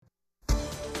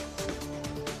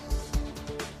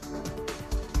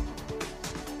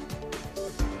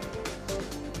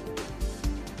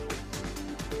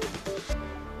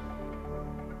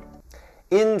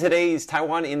In today's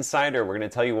Taiwan Insider, we're going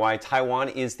to tell you why Taiwan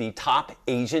is the top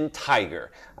Asian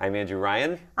tiger. I'm Andrew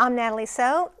Ryan. I'm Natalie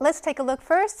So. Let's take a look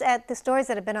first at the stories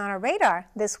that have been on our radar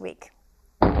this week.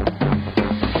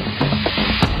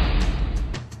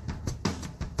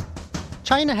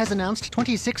 China has announced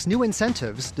 26 new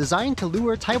incentives designed to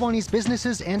lure Taiwanese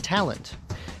businesses and talent.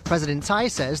 President Tsai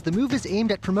says the move is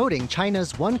aimed at promoting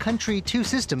China's one country, two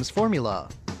systems formula.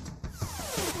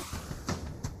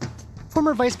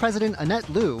 Former Vice President Annette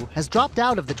Lu has dropped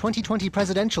out of the 2020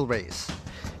 presidential race.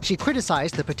 She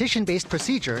criticized the petition-based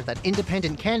procedure that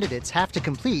independent candidates have to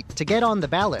complete to get on the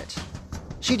ballot.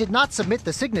 She did not submit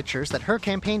the signatures that her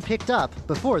campaign picked up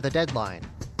before the deadline.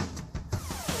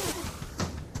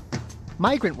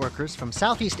 Migrant workers from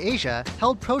Southeast Asia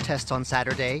held protests on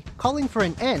Saturday, calling for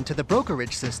an end to the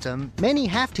brokerage system many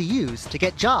have to use to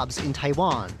get jobs in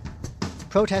Taiwan.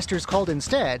 Protesters called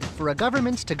instead for a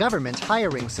government-to-government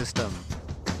hiring system.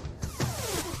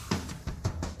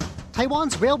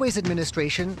 Taiwan's Railways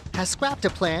Administration has scrapped a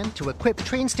plan to equip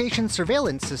train station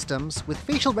surveillance systems with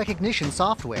facial recognition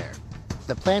software.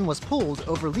 The plan was pulled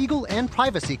over legal and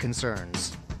privacy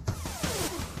concerns.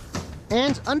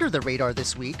 And under the radar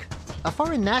this week, a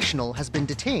foreign national has been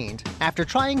detained after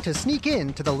trying to sneak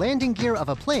into the landing gear of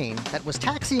a plane that was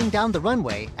taxiing down the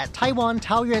runway at Taiwan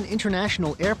Taoyuan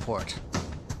International Airport.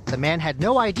 The man had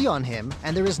no ID on him,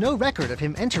 and there is no record of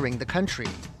him entering the country.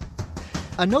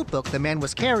 A notebook the man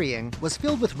was carrying was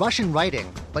filled with Russian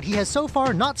writing, but he has so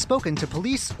far not spoken to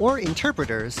police or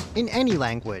interpreters in any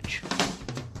language.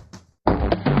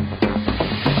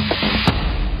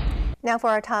 Now for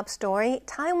our top story,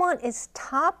 Taiwan is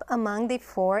top among the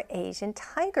 4 Asian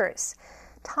tigers.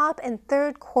 Top in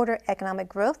third quarter economic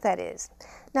growth, that is.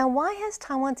 Now, why has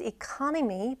Taiwan's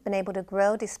economy been able to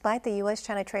grow despite the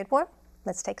U.S.-China trade war?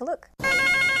 Let's take a look.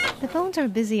 The phones are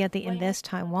busy at the Invest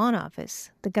Taiwan office.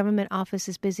 The government office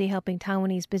is busy helping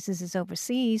Taiwanese businesses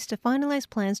overseas to finalize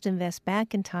plans to invest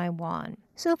back in Taiwan.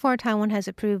 So far, Taiwan has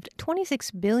approved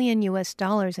 $26 billion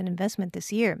in investment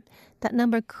this year. That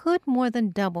number could more than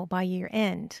double by year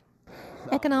end.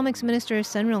 Economics Minister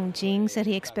Sun Rongjing said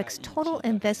he expects total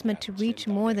investment to reach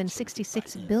more than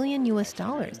 $66 billion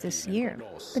this year.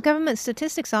 The Government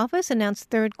Statistics Office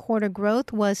announced third quarter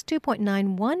growth was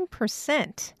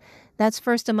 2.91%. That's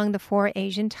first among the 4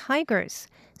 Asian tigers.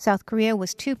 South Korea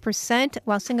was 2%,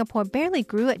 while Singapore barely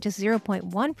grew at just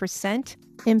 0.1%.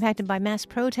 Impacted by mass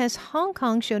protests, Hong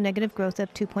Kong showed negative growth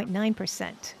of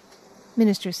 2.9%.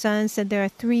 Minister Sun said there are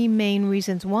 3 main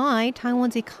reasons why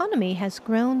Taiwan's economy has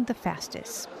grown the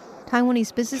fastest.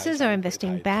 Taiwanese businesses are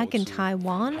investing back in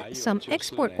Taiwan. Some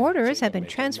export orders have been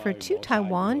transferred to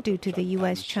Taiwan due to the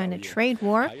U.S.-China trade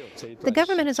war. The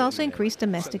government has also increased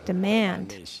domestic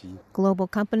demand. Global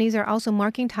companies are also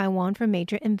marking Taiwan for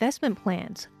major investment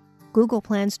plans. Google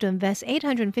plans to invest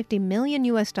 $850 million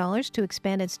to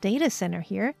expand its data center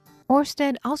here.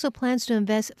 Ørsted also plans to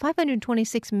invest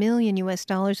 $526 million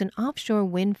in offshore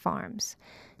wind farms.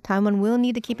 Taiwan will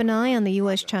need to keep an eye on the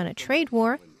U.S.-China trade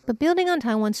war, but building on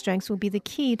Taiwan's strengths will be the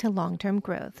key to long-term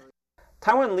growth.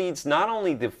 Taiwan leads not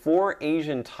only the 4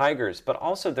 Asian tigers, but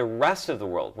also the rest of the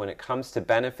world when it comes to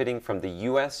benefiting from the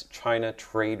U.S.-China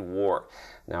trade war.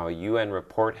 Now, a UN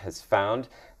report has found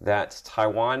that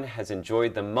Taiwan has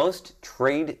enjoyed the most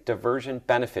trade diversion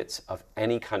benefits of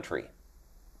any country.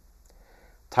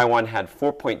 Taiwan had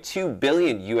 $4.2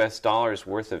 billion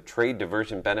worth of trade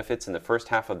diversion benefits in the first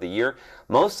half of the year,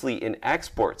 mostly in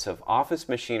exports of office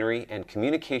machinery and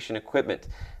communication equipment.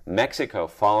 Mexico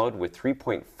followed with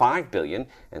 $3.5 billion,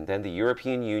 and then the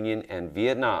European Union and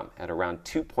Vietnam at around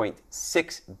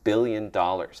 $2.6 billion.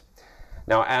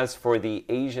 Now, as for the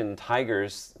Asian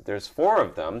tigers, there's 4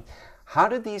 of them. How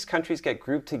did these countries get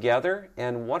grouped together,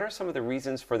 and what are some of the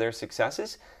reasons for their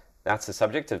successes? That's the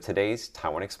subject of today's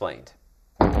Taiwan Explained.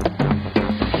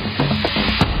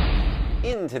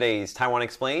 In today's Taiwan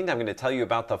Explained, I'm going to tell you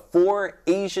about the 4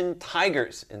 Asian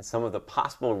tigers and some of the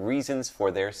possible reasons for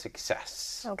their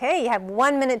success. Okay, you have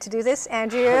 1 minute to do this,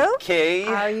 Andrew. Okay.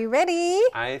 Are you ready?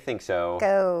 I think so.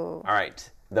 Go. All right.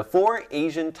 The 4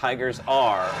 Asian tigers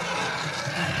are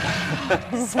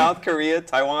South Korea,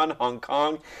 Taiwan, Hong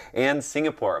Kong, and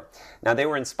Singapore. Now, they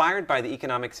were inspired by the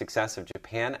economic success of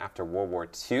Japan after World War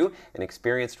II and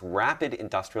experienced rapid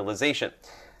industrialization.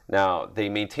 Now, they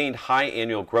maintained high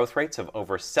annual growth rates of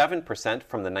over 7%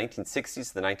 from the 1960s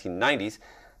to the 1990s.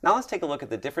 Now, let's take a look at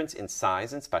the difference in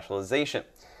size and specialization.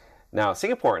 Now,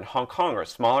 Singapore and Hong Kong are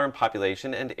smaller in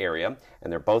population and area,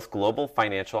 and they're both global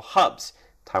financial hubs.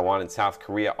 Taiwan and South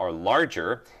Korea are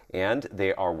larger, and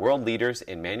they are world leaders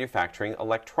in manufacturing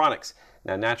electronics.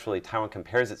 Now, naturally, Taiwan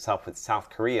compares itself with South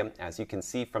Korea, as you can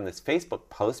see from this Facebook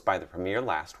post by the premier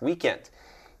last weekend.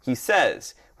 He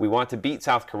says, we want to beat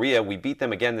South Korea. We beat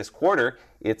them again this quarter.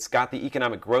 It's got the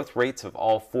economic growth rates of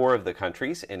all four of the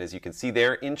countries. And as you can see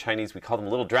there, in Chinese, we call them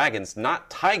little dragons, not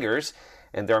tigers.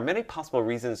 And there are many possible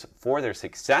reasons for their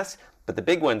success, but the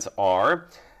big ones are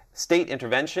state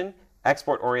intervention,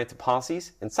 export-oriented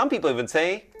policies, and some people even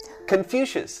say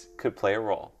Confucius could play a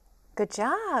role. Good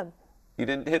job. You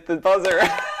didn't hit the buzzer.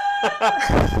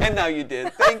 And now you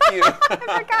did. Thank you. I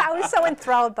forgot. I was so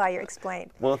enthralled by your explain.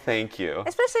 Well, thank you.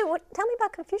 Especially, tell me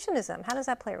about Confucianism. How does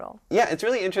that play a role? Yeah, it's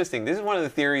really interesting. This is one of the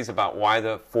theories about why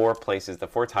the four places, the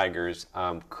four tigers,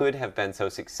 could have been so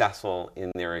successful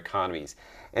in their economies.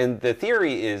 And the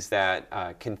theory is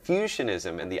that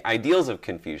Confucianism and the ideals of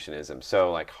Confucianism,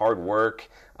 so like hard work,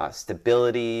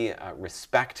 stability,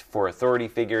 respect for authority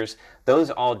figures,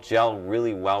 those all gel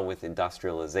really well with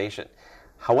industrialization.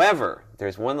 However,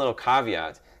 there's one little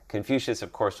caveat. Confucius,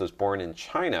 of course, was born in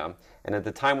China, and at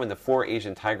the time when the four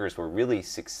Asian tigers were really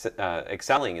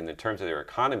excelling in the terms of their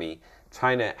economy,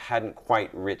 China hadn't quite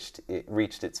reached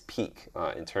its peak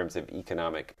in terms of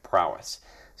economic prowess.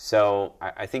 So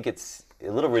I think it's a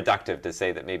little reductive to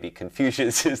say that maybe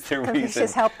Confucius is the reason.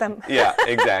 Confucius helped them. Yeah,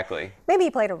 exactly. Maybe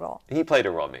he played a role. He played a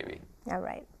role, maybe. All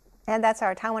right. And that's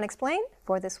our Taiwan Explained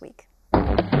for this week.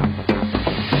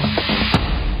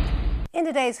 In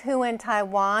today's Who in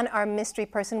Taiwan, our mystery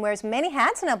person wears many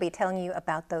hats, and I'll be telling you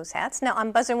about those hats. Now,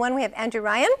 on buzzer 1, we have Andrew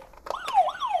Ryan.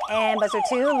 And buzzer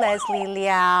 2, Leslie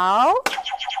Liao.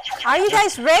 Are you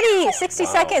guys ready? 60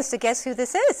 seconds to guess who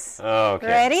this is. Okay.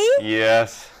 Ready?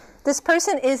 Yes. This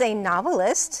person is a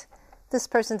novelist. This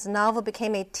person's novel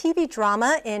became a TV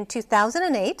drama in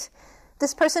 2008.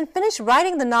 This person finished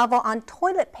writing the novel on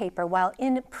toilet paper while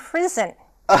in prison.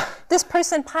 This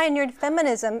person pioneered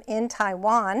feminism in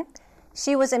Taiwan.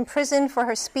 She was imprisoned for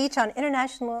her speech on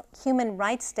International Human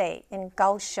Rights Day in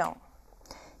Kaohsiung.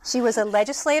 She was a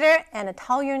legislator and a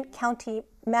Taoyuan County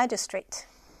magistrate.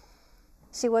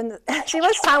 She was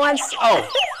Taiwan's... Oh.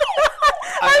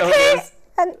 Okay.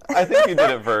 I think you did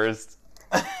it first.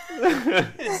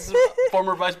 It's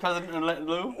former Vice President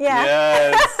Liu. Yeah.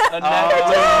 Yes. You guys didn't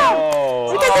know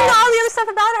all the other stuff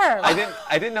about her.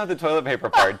 I didn't know the toilet paper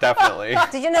part, definitely.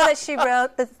 Did you know that she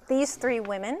wrote These Three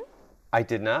Women? I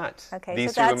did not. Okay,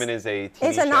 These so Three Women is a TV show.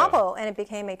 It's a novel, and it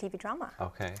became a TV drama.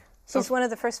 Okay. She's one of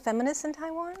the first feminists in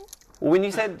Taiwan. Well, when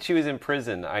you said she was in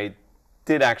prison,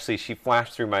 she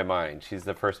flashed through my mind. She's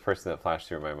the first person that flashed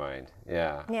through my mind.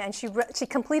 Yeah. Yeah, and she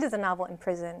completed the novel in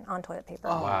prison on toilet paper.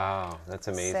 Oh. Wow, that's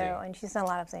amazing. And she's done a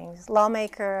lot of things.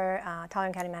 Lawmaker,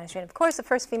 Taoyuan County magistrate, of course, the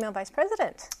first female vice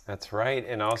president. That's right,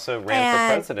 and also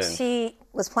ran for president. She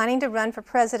was planning to run for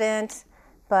president,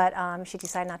 but she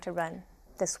decided not to run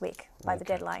this week by the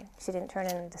deadline. She didn't turn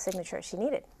in the signature she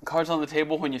needed. Cards on the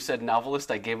table, when you said novelist,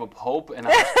 I gave up hope, and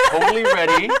I was totally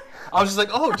ready. I was just like,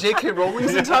 oh, J.K.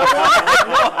 Rowling's in Taiwan?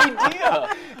 I had no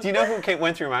idea. Do you know who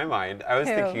went through my mind? I was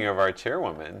thinking of our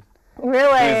chairwoman. Really?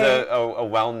 Who's a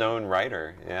well-known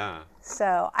writer, yeah.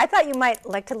 So I thought you might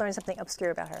like to learn something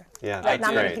obscure about her. Yeah, that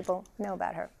not many great. people know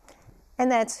about her. And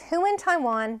that's Who in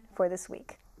Taiwan for this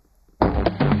week.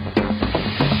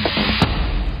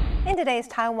 In today's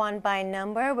Taiwan by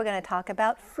Number, we're going to talk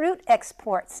about fruit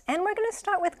exports. And we're going to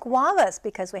start with guavas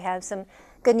because we have some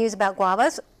good news about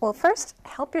guavas. Well, first,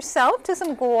 help yourself to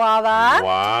some guava.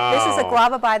 Wow. This is a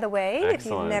guava, by the way, Excellent. if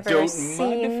you've never Don't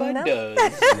seen mind them. if I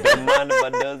does. Don't mind if I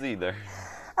does either.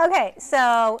 Okay,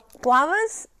 so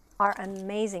guavas are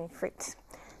amazing fruit.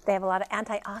 They have a lot of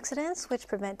antioxidants, which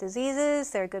prevent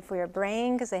diseases. They're good for your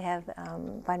brain because they have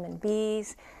vitamin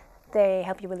Bs. They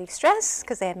help you relieve stress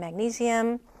because they have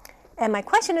magnesium. And my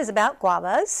question is about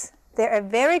guavas. They're a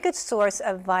very good source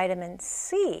of vitamin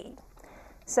C.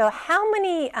 So how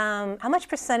much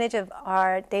percentage of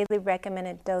our daily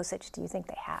recommended dosage do you think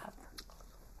they have?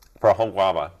 For a whole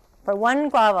guava. For one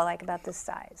guava, like about this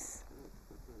size.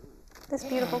 This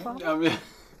beautiful guava. I mean,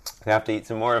 We have to eat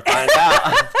some more to find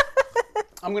out.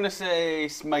 I'm going to say,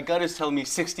 my gut is telling me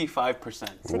 65%.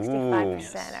 65%,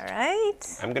 all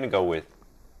right. I'm going to go with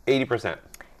 80%.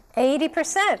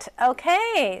 80%.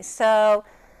 Okay, so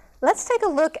let's take a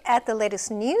look at the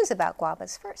latest news about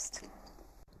guavas first.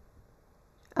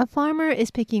 A farmer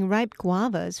is picking ripe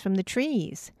guavas from the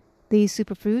trees. These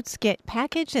superfruits get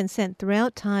packaged and sent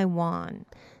throughout Taiwan.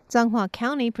 Zhanghua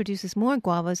County produces more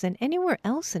guavas than anywhere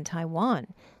else in Taiwan.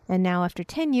 And now, after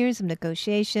 10 years of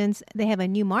negotiations, they have a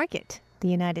new market, the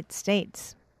United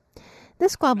States.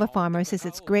 This guava farmer says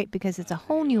it's great because it's a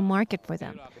whole new market for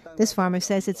them. This farmer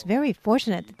says it's very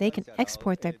fortunate that they can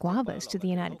export their guavas to the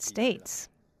United States.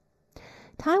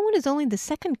 Taiwan is only the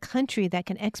second country that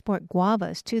can export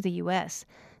guavas to the U.S.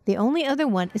 The only other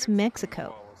one is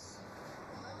Mexico.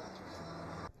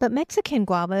 But Mexican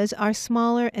guavas are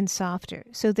smaller and softer,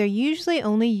 so they're usually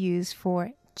only used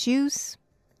for juice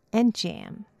and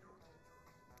jam.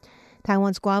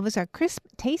 Taiwan's guavas are crisp,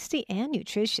 tasty, and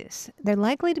nutritious. They're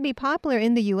likely to be popular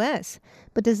in the U.S.,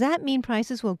 but does that mean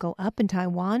prices will go up in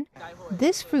Taiwan?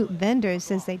 This fruit vendor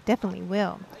says they definitely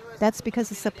will. That's because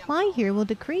the supply here will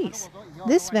decrease.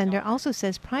 This vendor also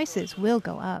says prices will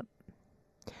go up.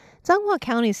 Changhua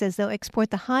County says they'll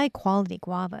export the high-quality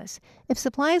guavas. If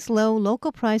supply is low,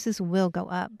 local prices will go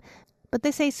up. But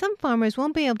they say some farmers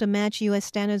won't be able to match U.S.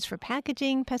 standards for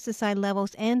packaging, pesticide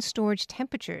levels, and storage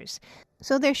temperatures.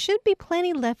 So there should be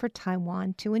plenty left for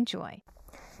Taiwan to enjoy.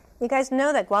 You guys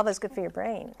know that guava is good for your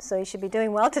brain, so you should be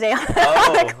doing well today on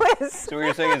the quiz. So what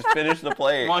you're saying is finish the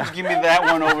plate. Why don't you give me that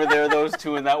one over there, those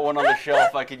two, and that one on the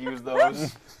shelf? I could use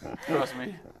those. Trust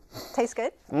me. Tastes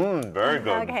good? Very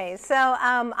good. Okay, so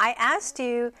I asked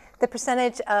you the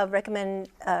percentage of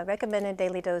recommended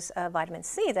daily dose of vitamin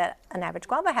C that an average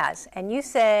guava has, and you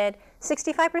said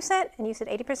 65%, and you said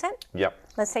 80%? Yep.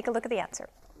 Let's take a look at the answer.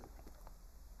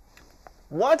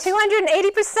 What?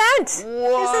 280%! Isn't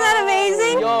that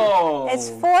amazing? Yo. It's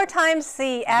 4 times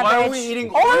the average Why are we eating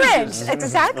orange. oranges?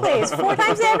 Exactly, it's 4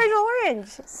 times the average orange.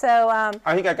 So,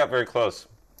 I think I got very close.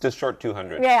 Just short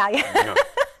 200. yeah. No.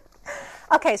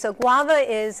 Okay, so guava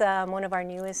is one of our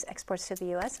newest exports to the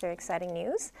U.S. Very exciting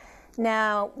news.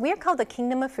 Now, we are called the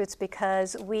Kingdom of Fruits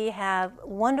because we have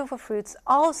wonderful fruits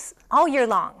all year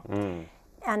long.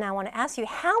 And I want to ask you,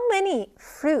 how many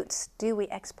fruits do we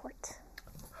export?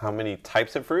 How many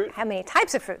types of fruit? How many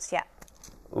types of fruits, yeah.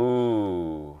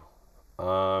 Ooh,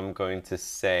 I'm going to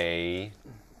say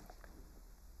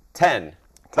 10.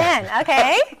 10,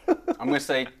 okay. I'm going to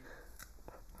say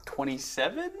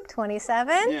 27?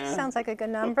 27, Yeah. sounds like a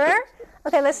good number.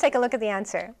 Okay, let's take a look at the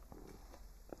answer.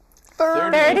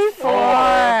 34. 34,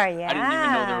 yeah. I didn't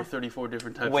even know there were 34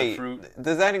 different types Wait, of fruit.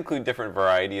 does that include different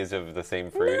varieties of the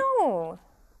same fruit? No.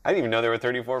 I didn't even know there were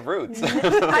 34 fruits.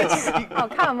 Oh,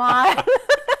 come on.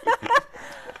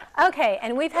 Okay,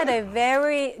 and we've had a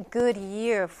very good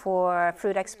year for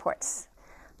fruit exports.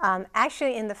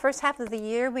 Actually, in the first half of the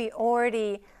year, we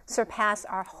already surpassed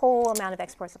our whole amount of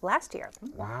exports of last year.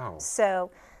 Wow.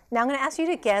 So now I'm going to ask you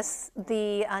to guess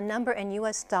the number in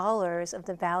U.S. dollars of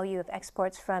the value of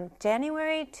exports from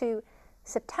January to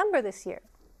September this year.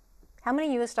 How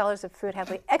many U.S. dollars of fruit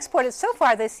have we exported so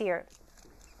far this year?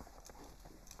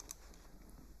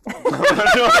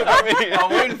 I'm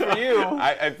waiting for you.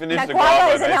 I finished That the guava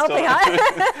guava. isn't and I helping, huh?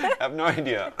 still have no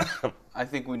idea. I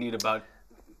think we need about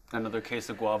another case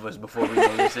of guavas before we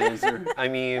know this answer. I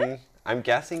mean, I'm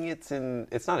guessing it's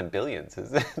not in billions,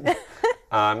 is it?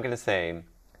 I'm going to say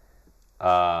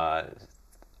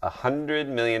 $100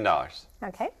 million.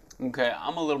 Okay. Okay,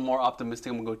 I'm a little more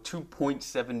optimistic. I'm going to go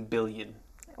 2.7 billion.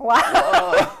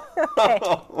 Wow. Okay.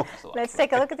 Let's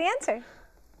take a look at the answer.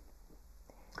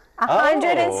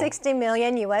 160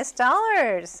 million U.S.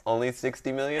 dollars. Only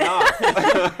 60 million off.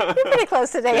 You're pretty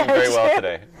close today, Doing very aren't well you?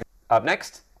 today. Up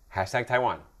next,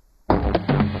 #Taiwan.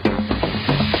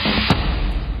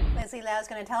 Leslie Lau is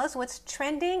going to tell us what's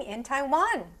trending in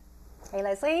Taiwan. Hey,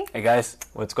 Leslie. Hey guys,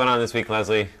 What's going on this week,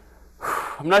 Leslie?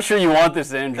 I'm not sure you want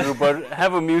this, Andrew, but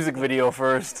have a music video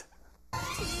first.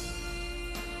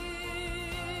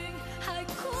 海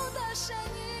哭的声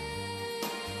音，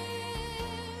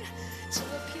这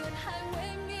片海未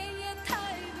免也太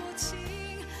多情，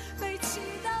被气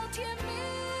到天明。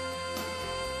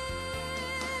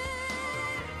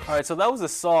 All right, so that was a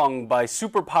song by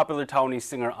super popular Taiwanese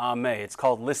singer Ame. It's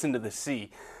called Listen to the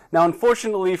Sea. Now,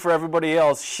 unfortunately for everybody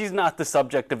else, she's not the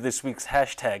subject of this week's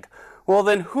hashtag. Well,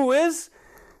 then who is?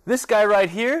 This guy right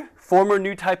here, former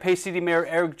New Taipei City Mayor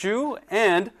Eric Chu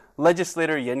and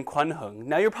legislator Yen Kwan-hung.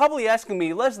 Now, you're probably asking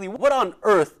me, Leslie, what on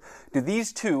earth do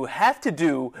these two have to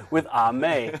do with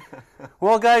Ame?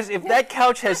 Well, guys, if that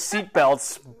couch has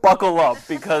seatbelts, buckle up,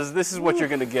 because this is what you're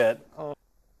going to get.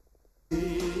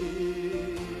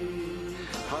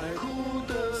 海哭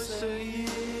的声音，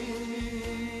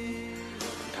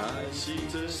叹息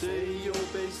着谁又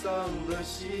悲伤了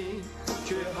心，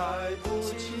却还不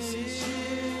清醒。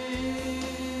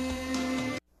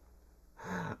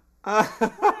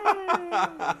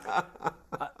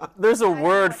 There's a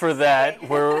word for that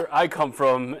where I come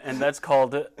from, and that's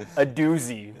called a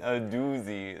doozy. A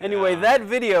doozy. Anyway, that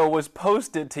video was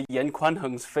posted to Yen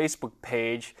Kwan-hung's Facebook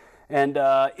page, And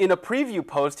in a preview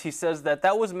post, he says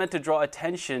that was meant to draw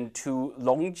attention to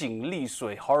Longjing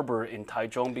Lisui Harbor in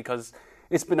Taichung because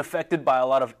it's been affected by a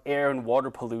lot of air and water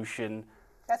pollution.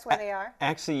 That's where they are.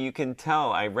 Actually, you can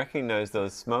tell. I recognize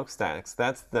those smokestacks.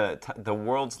 That's the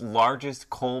world's largest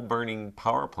coal-burning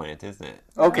power plant, isn't it?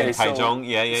 Okay, in Taichung.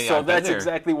 Yeah. So that's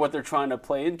exactly what they're trying to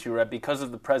play into, right? Because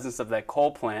of the presence of that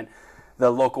coal plant, the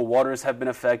local waters have been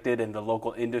affected, and the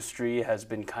local industry has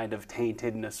been kind of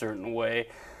tainted in a certain way.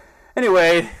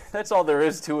 Anyway, that's all there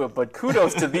is to it. But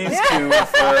kudos to these two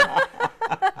for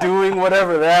doing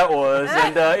whatever that was.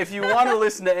 And if you want to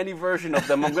listen to any version of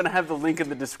them, I'm going to have the link in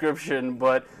the description.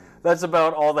 But that's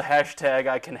about all the hashtag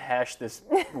I can hash this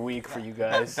week for you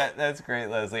guys. That's great,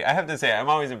 Leslie. I have to say, I'm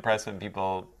always impressed when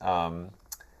people...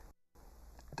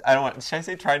 I don't want. Should I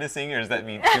say try to sing, or does that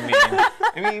mean too mean?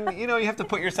 I mean, you have to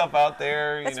put yourself out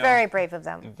there. It's very brave of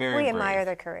them. Very we admire brave.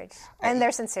 their courage and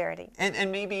their sincerity.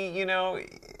 And maybe,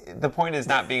 the point is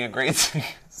not being a great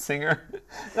singer.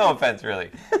 No offense, really.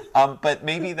 But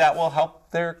maybe that will help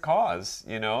their cause.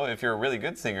 If you're a really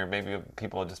good singer, maybe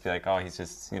people will just be like, oh, he's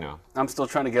just, I'm still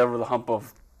trying to get over the hump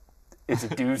of it's a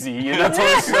doozy.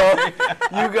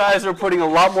 So you guys are putting a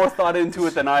lot more thought into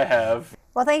it than I have.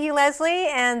 Well, thank you, Leslie.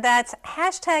 And that's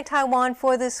hashtag Taiwan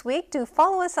for this week. Do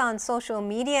follow us on social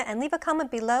media and leave a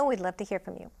comment below. We'd love to hear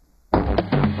from you.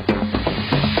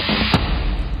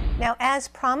 Now, as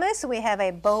promised, we have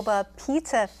a boba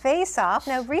pizza face-off.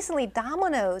 Now, recently,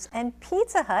 Domino's and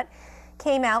Pizza Hut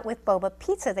came out with boba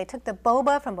pizza. They took the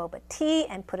boba from boba tea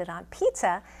and put it on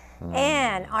pizza.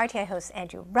 And RTI hosts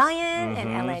Andrew Ryan and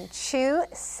Ellen Chu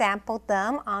sampled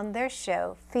them on their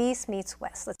show, Feast Meets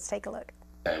West. Let's take a look.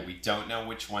 We don't know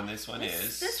which one this one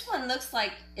is. This one looks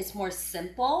like it's more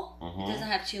simple. It doesn't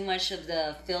have too much of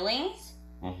the fillings.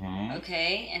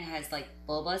 Okay, and has like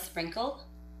boba sprinkled.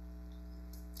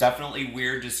 Definitely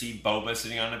weird to see boba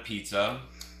sitting on a pizza,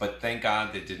 but thank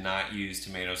God they did not use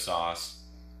tomato sauce.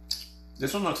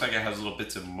 This one looks like it has little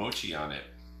bits of mochi on it.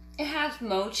 It has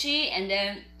mochi, and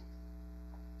then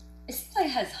it seems like it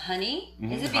has honey.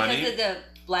 Is it because honey? of the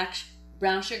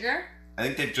brown sugar? I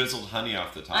think they drizzled honey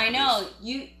off the top. I know. Of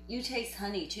this. You taste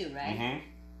honey too, right?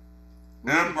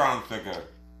 And brown sugar.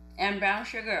 And brown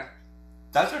sugar.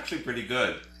 That's actually pretty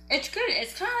good. It's good.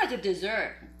 It's kind of like a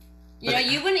dessert.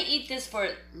 You wouldn't eat this for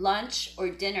lunch or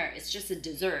dinner. It's just a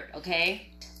dessert, okay?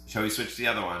 Shall we switch to the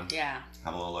other one? Yeah.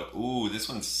 Have a little look. Ooh, this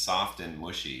one's soft and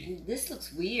mushy. This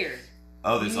looks weird.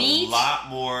 Oh, there's Meat. a lot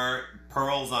more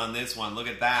pearls on this one. Look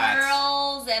at that.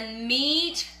 Pearls and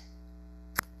meat.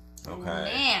 Okay.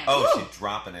 Man. Oh, Woo. she's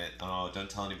dropping it. Oh, don't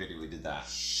tell anybody we did that.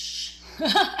 Shh.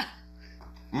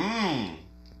 Mmm.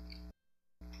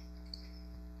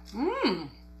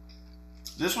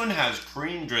 This one has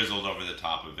cream drizzled over the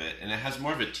top of it, and it has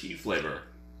more of a tea flavor.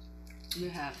 You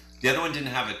have. The other one didn't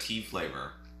have a tea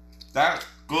flavor. That's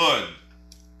good.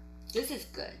 This is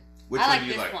good. Which I one like do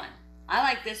you this like? one. I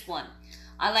like this one.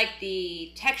 I like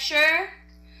the texture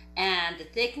and the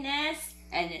thickness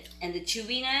and the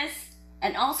chewiness,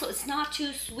 and also it's not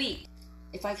too sweet.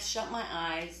 If I shut my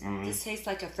eyes, this tastes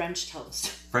like a French toast.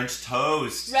 French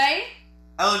toast. Right?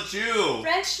 Ellen Chu.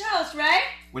 French toast, right?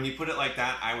 When you put it like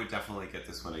that, I would definitely get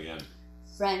this one again.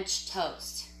 French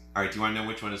toast. All right, do you want to know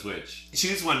which one is which?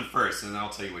 Choose one first, and then I'll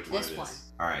tell you which one it This is. one.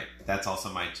 All right, that's also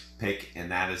my pick,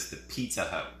 and that is the Pizza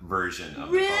Hut version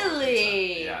of Really? the boba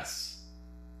pizza. Yes.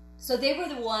 So they were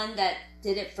the one that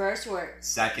did it first, or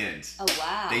Second. oh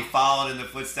wow, They followed in the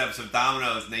footsteps of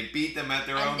Domino's, and they beat them at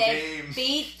their own and they game.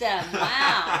 beat them.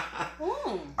 Wow.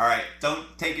 All right,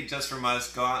 don't take it just from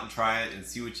us. Go out and try it and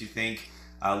see what you think.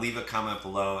 Leave a comment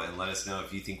below and let us know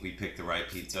if you think we picked the right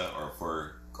pizza or if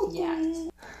we're cool. Yes.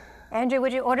 Andrew,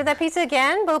 would you order that pizza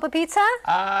again, boba pizza?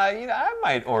 I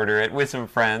might order it with some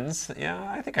friends. Yeah,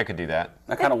 I think I could do that.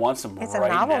 I kind of want some It's right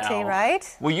a novelty, now.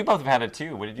 right? Well, you both have had it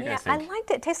too. What did you Yeah, guys I think?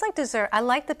 liked it. It tastes like dessert. I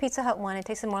like the Pizza Hut one. It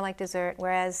tasted more like dessert,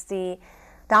 whereas the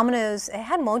Domino's, it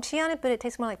had mochi on it, but it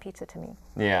tastes more like pizza to me.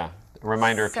 Yeah,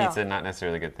 reminder of So- pizza, not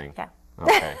necessarily a good thing. Yeah.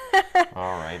 Okay.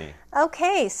 Alrighty.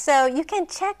 Okay, so you can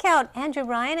check out Andrew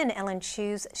Ryan and Ellen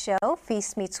Chu's show,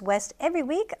 Feast Meets West, every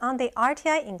week on the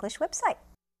RTI English website.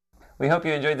 We hope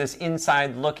you enjoyed this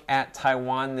inside look at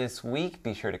Taiwan this week.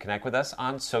 Be sure to connect with us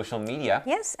on social media.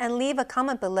 Yes, and leave a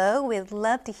comment below. We'd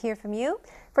love to hear from you.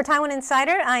 For Taiwan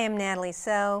Insider, I am Natalie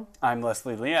So. I'm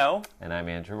Leslie Liao. And I'm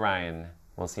Andrew Ryan.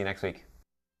 We'll see you next week.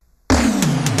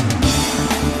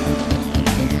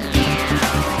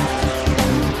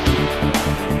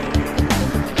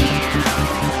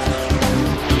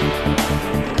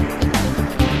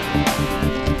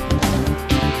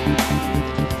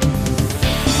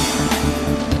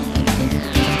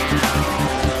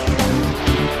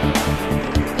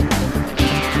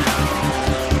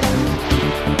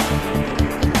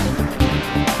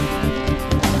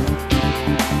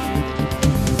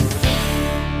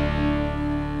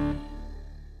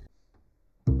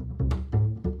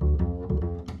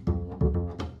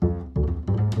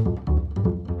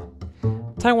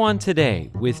 Taiwan Today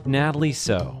with Natalie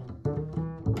So.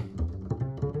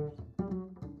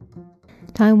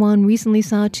 Taiwan recently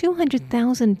saw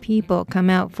 200,000 people come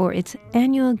out for its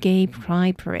annual Gay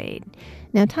Pride Parade.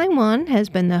 Now, Taiwan has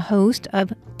been the host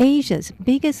of Asia's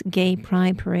biggest Gay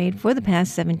Pride Parade for the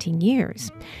past 17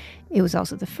 years. It was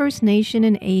also the first nation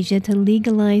in Asia to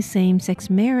legalize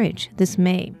same-sex marriage this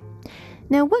May.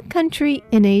 Now, what country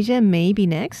in Asia may be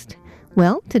next?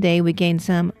 Well, today we gain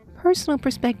some personal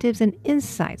perspectives and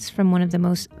insights from one of the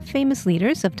most famous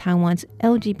leaders of Taiwan's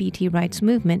LGBT rights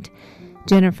movement,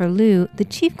 Jennifer Liu, the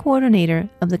chief coordinator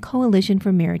of the Coalition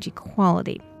for Marriage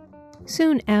Equality.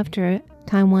 Soon after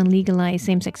Taiwan legalized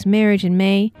same-sex marriage in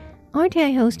May,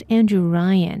 RTI host Andrew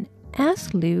Ryan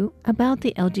asked Liu about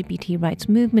the LGBT rights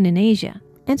movement in Asia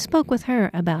and spoke with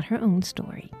her about her own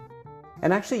story.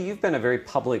 And actually, you've been a very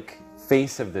public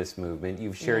face of this movement.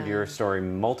 You've shared your story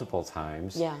multiple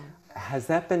times. Yeah. Has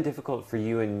that been difficult for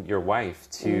you and your wife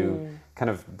to kind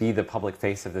of be the public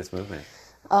face of this movement?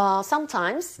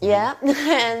 Sometimes, yeah.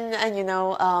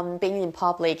 and being in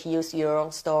public, use your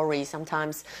own story,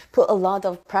 sometimes put a lot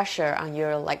of pressure on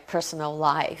your personal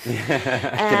life. I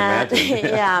can imagine.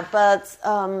 Yeah,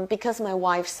 but because my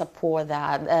wife supports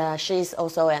that, she's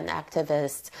also an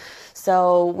activist.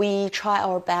 So we try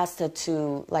our best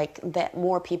to let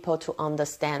more people to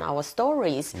understand our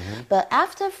stories. But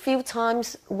after a few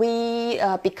times, we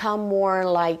become more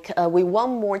we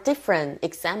want more different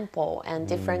example and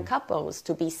different couples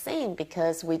to be seen,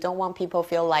 because we don't want people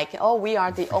feel we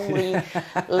are the only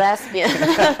lesbian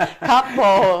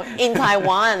couple in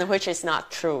Taiwan, which is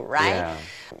not true, right? Yeah.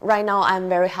 Right now, I'm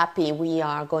very happy. We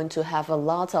are going to have a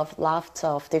lot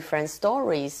of different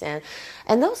stories, and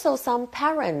also some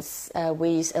parents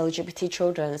with LGBT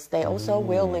children. They also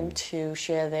willing to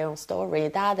share their own story.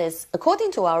 That is,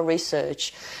 according to our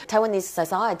research, Taiwanese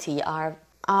society are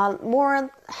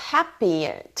more happy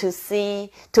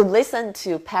to listen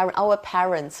to our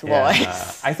parents'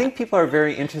 voice. I think people are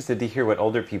very interested to hear what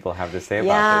older people have to say about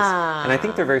this. And I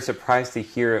think they're very surprised to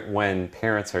hear it when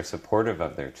parents are supportive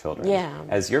of their children,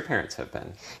 as your parents have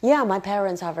been. Yeah, my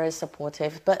parents are very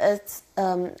supportive, but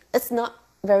it's not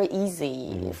very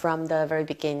easy from the very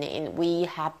beginning. We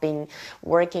have been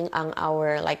working on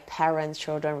our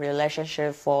parent-children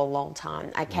relationship for a long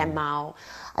time. I came out,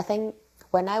 I think,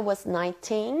 when I was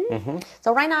 19.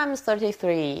 So right now I'm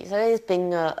 33. So it's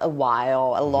been a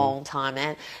while, a long time.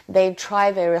 And they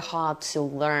try very hard to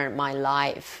learn my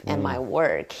life and my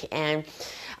work. And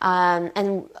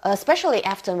especially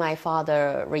after my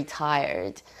father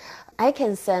retired, I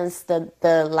can sense that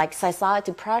the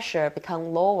society pressure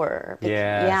become lower.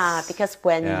 Yeah, because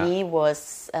when he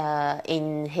was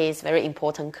in his very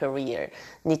important career,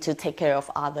 need to take care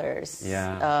of others,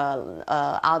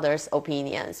 others'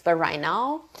 opinions. But right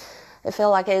now, I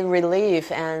feel like a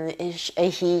relief, and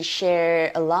he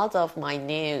shared a lot of my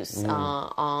news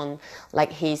on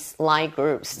his line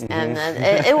groups, and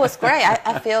it was great.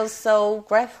 I feel so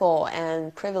grateful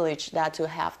and privileged to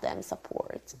have them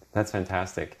support. That's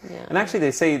fantastic. Yeah. And actually,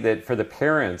 they say that for the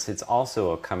parents, it's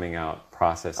also a coming out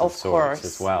process of sorts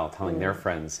as well, telling their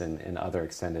friends and other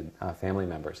extended family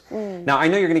members. Now, I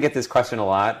know you're going to get this question a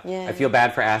lot. Yeah. I feel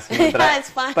bad for asking it, but,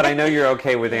 it's fine. But I know you're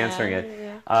okay with answering it.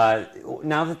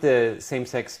 Now that the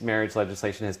same-sex marriage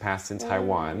legislation has passed in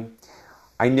Taiwan,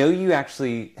 I know you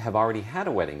actually have already had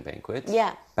a wedding banquet.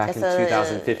 Yeah. Back in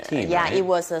 2015. Yeah, right? It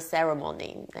was a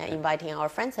ceremony inviting our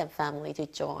friends and family to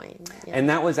join. Yeah. And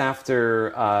that was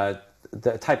after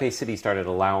the Taipei City started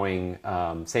allowing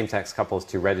same-sex couples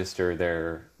to register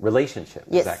their relationship.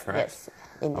 Yes, is that correct? Yes,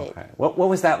 indeed. Okay. What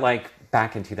was that like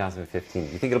back in 2015?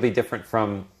 Do you think it'll be different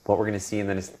from what we're going to see in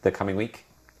the coming week?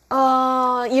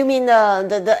 You mean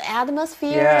the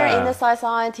atmosphere in the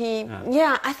society?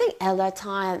 Yeah, I think at that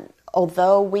time,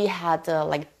 although we had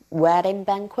wedding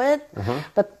banquet,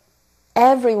 but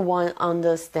everyone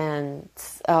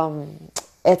understands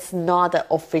it's not an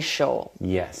official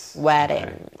wedding.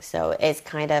 Okay. So it's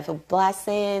kind of a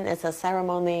blessing, it's a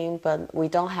ceremony, but we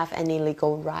don't have any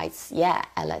legal rights yet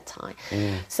at that time.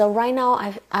 So right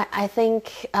now, I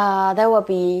think there will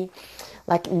be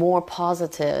more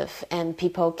positive, and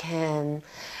people can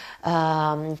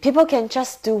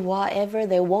just do whatever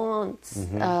they want.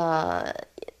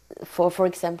 For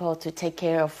example, to take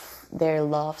care of their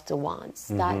loved ones.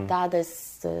 That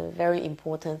is a very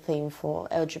important thing for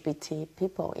LGBT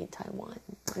people in Taiwan.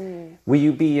 Will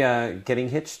you be getting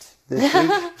hitched this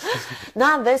week?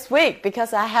 Not this week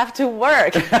because I have to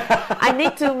work. I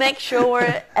need to make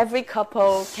sure every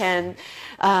couple can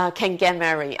get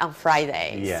married on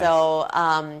Friday. Yes. So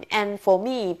and for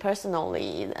me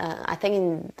personally, I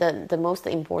think the most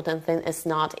important thing is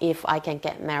not if I can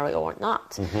get married or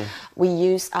not. We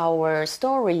use our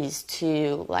stories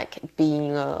to like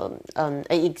being an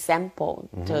example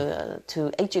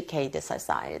to educate the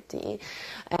society.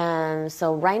 And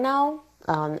so right now,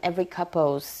 every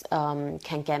couples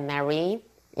can get married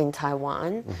in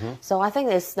Taiwan. So I think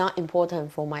it's not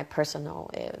important for my personal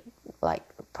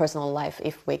life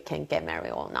if we can get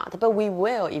married or not. But we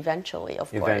will eventually,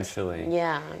 of course. Eventually.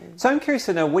 Yeah. So I'm curious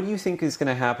to know, what do you think is going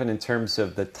to happen in terms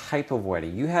of the type of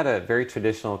wedding? You had a very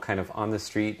traditional kind of on the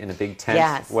street in a big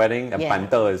tent wedding, a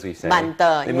bande, as we say. Bande,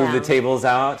 they move the tables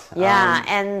out. Yeah,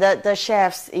 and the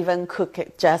chefs even cook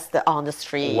it just on the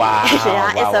street. Wow.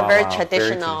 It's a very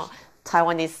traditional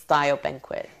Taiwanese style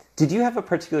banquet. Did you have a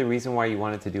particular reason why you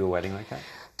wanted to do a wedding like that?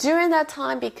 During that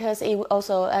time, because it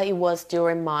was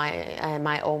during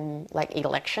my own like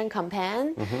election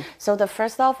campaign. So the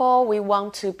first of all, we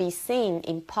want to be seen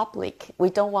in public. We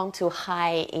don't want to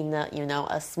hide in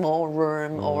a small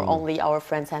room or only our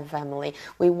friends and family.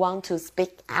 We want to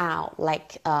speak out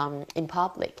like in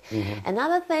public.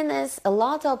 Another thing is a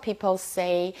lot of people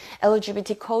say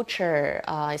LGBT culture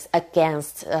is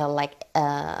against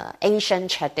Asian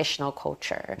traditional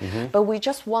culture, but we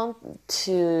just want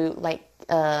to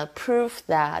prove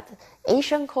that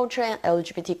Asian culture and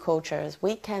LGBT cultures,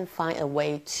 we can find a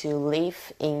way to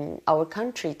live in our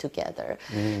country together.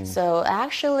 So I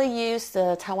actually used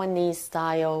the Taiwanese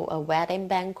style wedding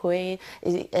banquet.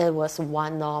 It was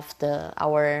one of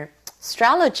our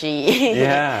strategy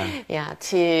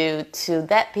to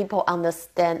let people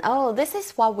understand, oh, this is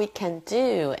what we can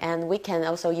do, and we can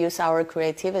also use our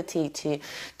creativity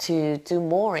to do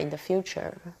more in the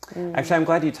future. Actually, I'm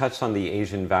glad you touched on the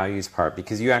Asian values part,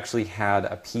 because you actually had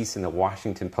a piece in the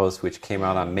Washington Post which came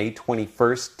out on May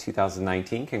 21st,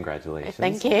 2019. Congratulations.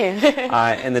 Thank you.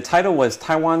 And the title was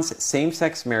Taiwan's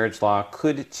Same-Sex Marriage Law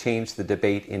Could Change the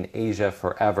Debate in Asia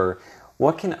Forever.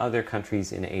 What can other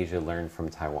countries in Asia learn from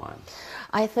Taiwan?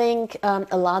 I think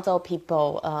a lot of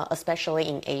people, especially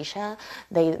in Asia,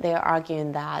 they are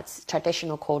arguing that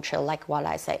traditional culture, like what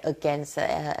I say, against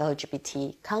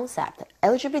LGBT concept.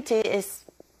 LGBT is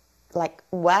like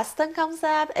Western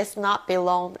concept, it's not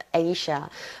belong to Asia.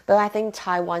 But I think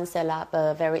Taiwan set up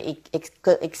a very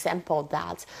good example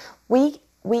that we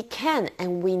can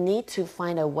and we need to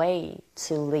find a way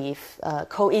to live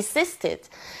coexisted.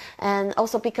 And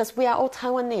also because we are all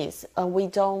Taiwanese, we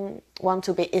don't want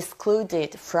to be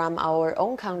excluded from our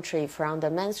own country, from the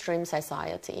mainstream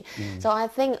society. So I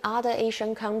think other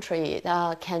Asian countries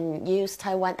can use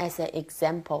Taiwan as an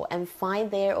example and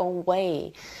find their own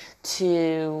way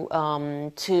to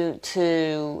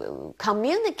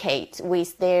communicate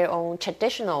with their own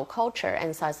traditional culture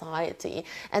and society.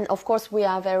 And of course, we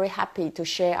are very happy to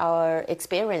share our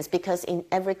experience, because in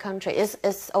every country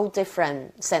it's all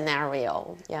different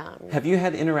scenario. Yeah. Have you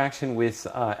had interaction with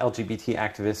LGBT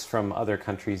activists from other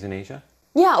countries in Asia?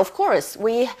 Yeah, of course.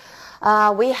 We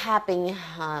have been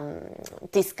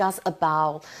discussed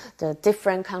about the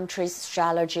different countries'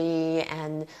 strategy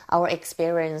and our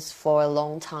experience for a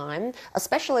long time,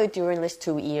 especially during these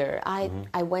 2 years.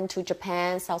 I went to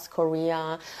Japan, South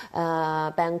Korea,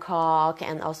 Bangkok,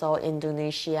 and also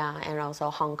Indonesia, and also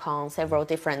Hong Kong several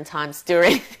different times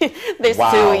during these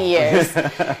 2 years.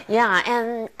 Yeah,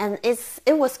 and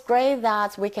it was great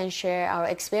that we can share our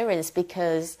experience,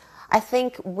 because I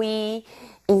think we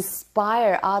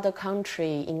inspire other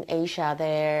countries in Asia.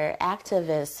 Their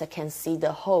activists can see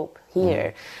the hope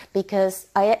here, because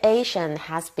Asian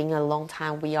has been a long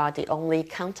time. We are the only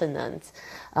continent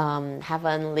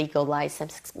haven't legalized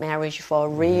same-sex marriage for a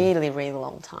really, really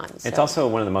long time. It's also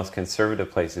one of the most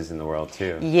conservative places in the world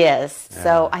too. Yes,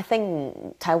 so I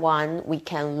think Taiwan, we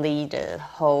can lead the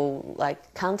whole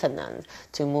continent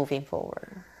to moving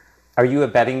forward. Are you a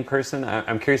betting person?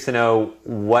 I'm curious to know,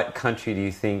 what country do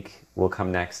you think will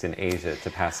come next in Asia to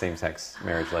pass same-sex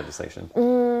marriage legislation?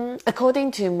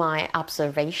 According to my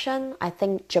observation, I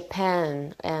think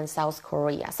Japan and South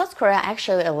Korea. South Korea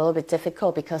actually a little bit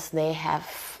difficult, because they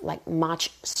have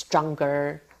much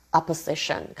stronger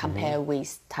opposition compared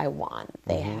with Taiwan.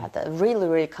 They had a really,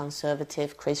 really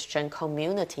conservative Christian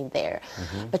community there.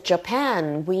 But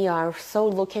Japan, we are so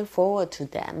looking forward to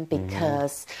them,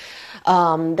 because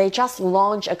they just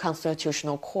launched a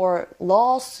constitutional court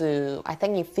lawsuit, I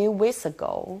think a few weeks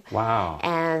ago. Wow.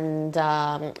 And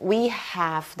we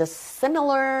have the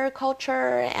similar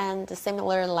culture and the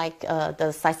similar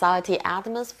the society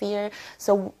atmosphere.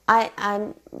 So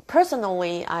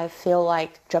personally, I feel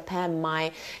like Japan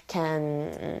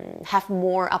can have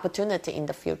more opportunity in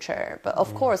the future. But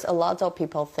of course, a lot of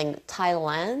people think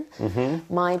Thailand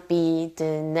might be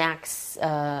the next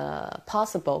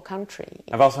possible country.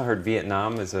 I've also heard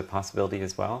Vietnam is a possibility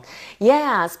as well.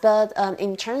 Yes, but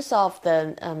in terms of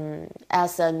the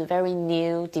as a very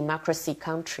new democracy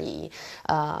country,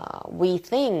 we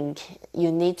think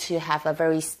you need to have a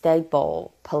very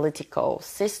stable political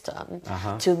system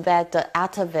to let the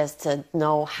activists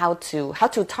know how to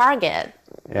target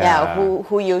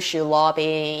who you should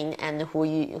lobby and who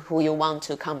you want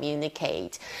to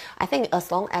communicate. I think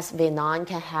as long as Vietnam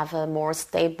can have a more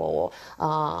stable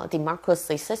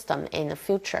democracy system in the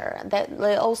future, that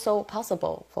is also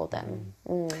possible for them.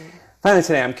 Finally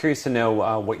today, I'm curious to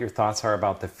know what your thoughts are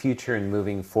about the future and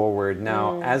moving forward.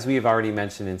 Now, as we've already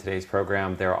mentioned in today's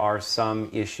program, there are some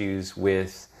issues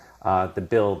with the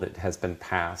bill that has been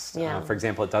passed. For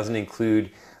example, it doesn't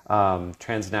include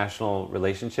transnational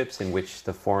relationships in which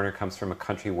the foreigner comes from a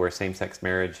country where same-sex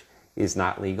marriage is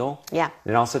not legal.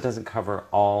 It also doesn't cover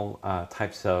all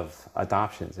types of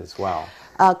adoptions as well.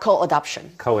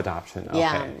 Co-adoption. Co-adoption,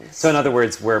 okay. So in other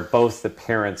words, where both the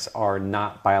parents are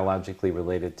not biologically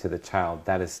related to the child,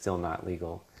 that is still not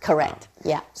legal. Correct,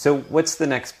 So what's the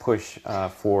next push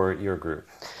for your group?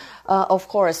 Of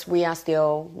course, we are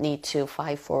still need to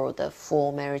fight for the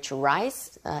full marriage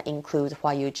rights, include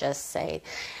what you just said.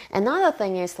 Another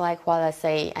thing is like what I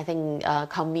say, I think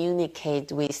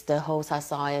communicate with the whole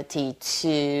society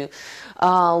to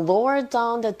lower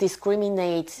down the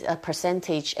discriminate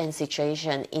percentage and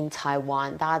situation in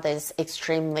Taiwan. That is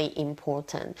extremely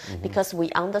important because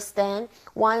we understand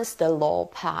once the law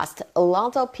passed, a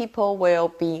lot of people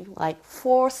will be like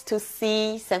forced to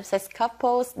see same-sex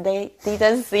couples they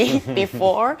didn't see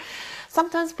before.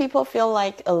 Sometimes people feel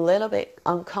like a little bit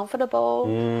uncomfortable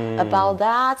about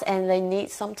that, and they need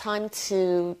some time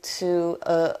to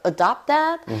adopt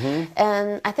that.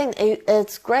 And I think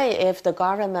it's great if the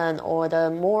government or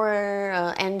the more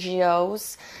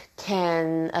NGOs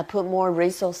can put more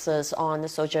resources on the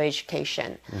social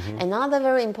education. Another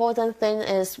very important thing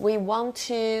is we want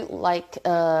to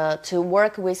to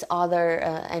work with other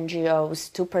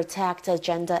NGOs to protect the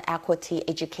Gender Equity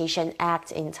Education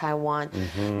Act in Taiwan.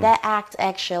 That act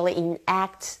actually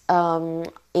enacted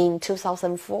in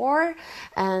 2004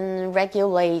 and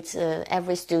regulate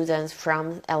every student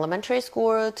from elementary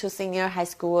school to senior high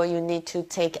school. You need to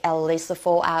take at least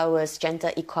 4 hours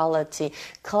gender equality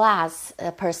class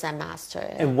per semester.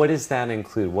 And what does that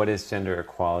include? What is gender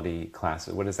equality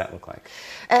classes? What does that look like?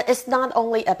 It's not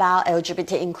only about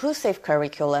LGBT inclusive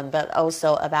curriculum, but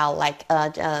also about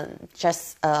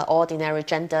just ordinary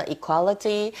gender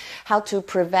equality, how to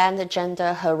prevent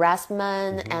gender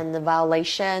harassment and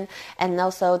violation, and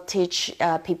also teach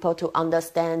people to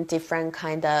understand different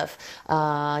kind of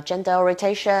gender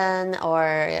orientation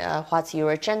or what's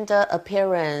your gender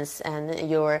appearance and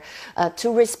your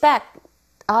to respect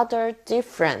other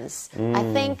difference. I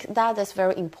think that is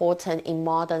very important in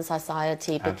modern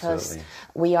society because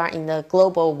we are in the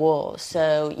global world.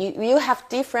 So you have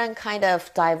different kind of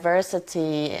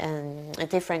diversity and a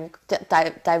different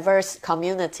diverse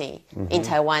community in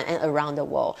Taiwan and around the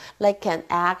world. Like can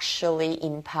actually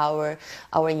empower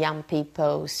our young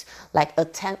people's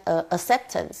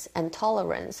acceptance and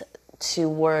tolerance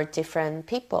toward different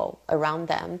people around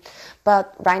them.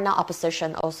 But right now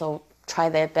opposition also try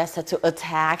their best to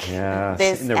attack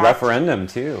this in the act. referendum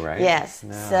too, right? Yes.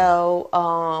 So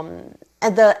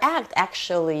and the act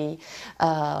actually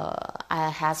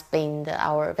has been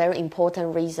our very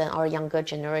important reason our younger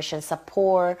generation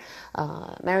support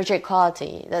marriage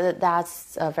equality.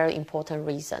 That's a very important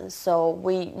reason. So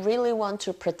we really want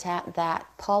to protect that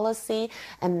policy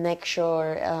and make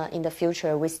sure in the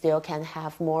future we still can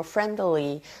have more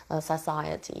friendly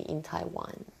society in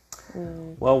Taiwan.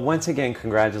 Well, once again,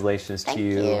 congratulations to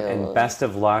you, and best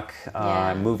of luck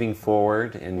moving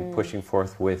forward and pushing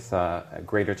forth with a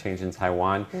greater change in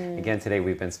Taiwan. Again, today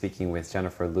we've been speaking with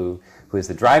Jennifer Liu, who is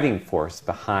the driving force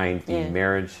behind the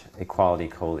Marriage Equality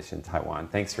Coalition Taiwan.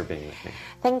 Thanks for being with me.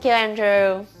 Thank you,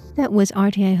 Andrew. That was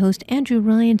RTI host Andrew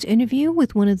Ryan's interview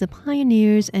with one of the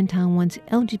pioneers in Taiwan's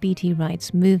LGBT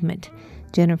rights movement,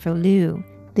 Jennifer Liu,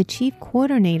 the chief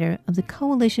coordinator of the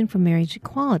Coalition for Marriage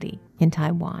Equality in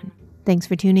Taiwan. Thanks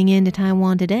for tuning in to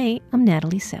Taiwan Today. I'm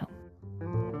Natalie So.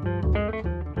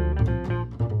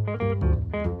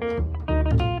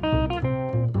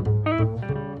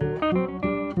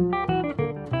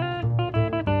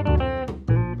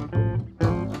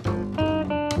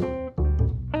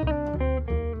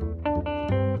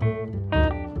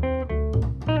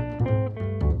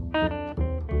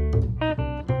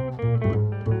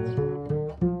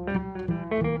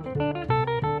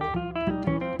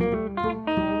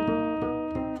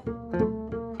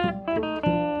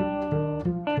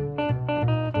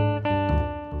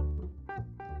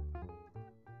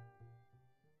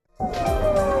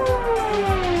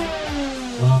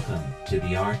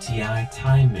 the RTI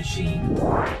Time Machine.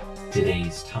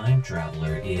 Today's time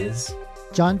traveler is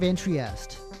John Van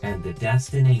Trieste. And the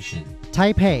destination,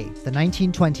 Taipei, the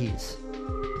 1920s.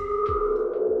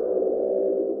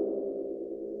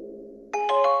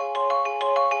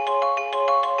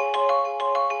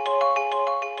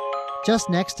 Just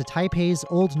next to Taipei's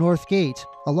Old North Gate,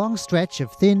 a long stretch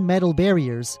of thin metal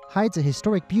barriers hides a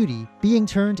historic beauty being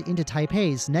turned into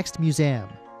Taipei's next museum.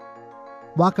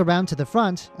 Walk around to the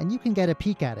front and you can get a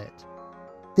peek at it.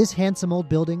 This handsome old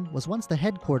building was once the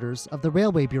headquarters of the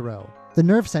Railway Bureau, the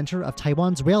nerve center of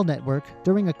Taiwan's rail network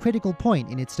during a critical point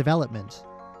in its development.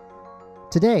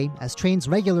 Today, as trains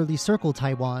regularly circle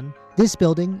Taiwan, this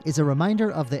building is a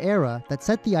reminder of the era that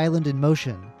set the island in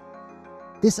motion.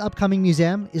 This upcoming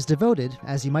museum is devoted,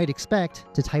 as you might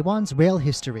expect, to Taiwan's rail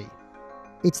history.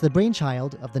 It's the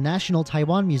brainchild of the National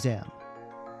Taiwan Museum.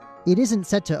 It isn't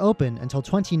set to open until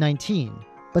 2019,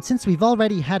 but since we've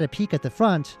already had a peek at the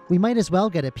front, we might as well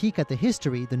get a peek at the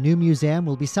history the new museum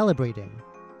will be celebrating.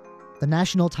 The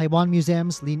National Taiwan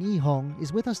Museum's Lin Yihong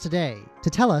is with us today to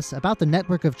tell us about the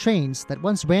network of trains that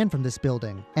once ran from this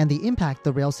building and the impact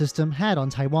the rail system had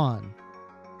on Taiwan.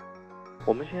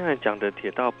 我们现在讲的铁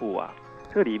道部啊，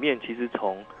这里面其实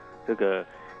从这个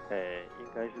应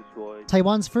该是说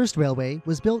Taiwan's first railway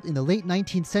was built in the late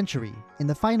 19th century, in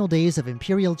the final days of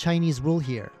Imperial Chinese rule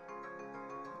here.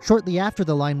 Shortly after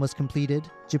the line was completed,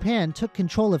 Japan took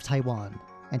control of Taiwan,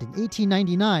 and in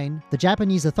 1899, the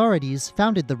Japanese authorities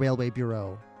founded the Railway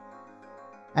Bureau.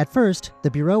 At first,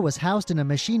 the bureau was housed in a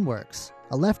machine works,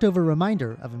 a leftover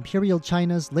reminder of Imperial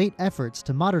China's late efforts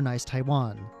to modernize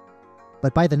Taiwan.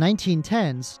 But by the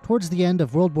 1910s, towards the end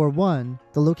of World War I,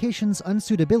 the location's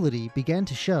unsuitability began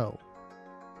to show.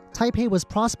 Taipei was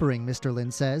prospering, Mr.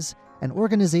 Lin says, and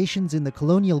organizations in the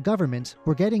colonial government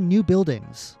were getting new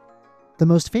buildings. The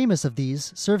most famous of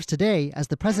these serves today as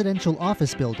the Presidential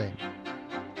Office Building.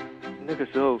 那个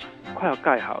时候快要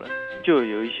盖好了，就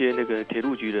有一些那个铁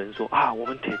路局的人说啊，我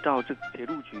们铁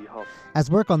路局哈。As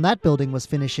work on that building was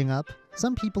finishing up,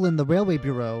 some people in the Railway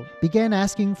Bureau began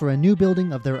asking for a new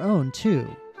building of their own too.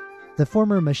 The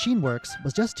former machine works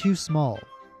was just too small.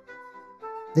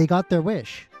 They got their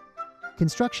wish.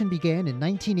 Construction began in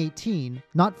 1918,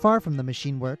 not far from the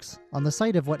machine works, on the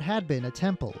site of what had been a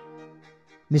temple.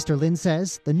 Mr. Lin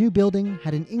says the new building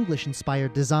had an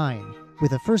English-inspired design,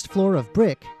 with a first floor of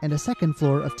brick and a second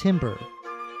floor of timber.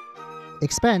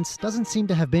 Expense doesn't seem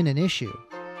to have been an issue.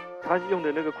 他用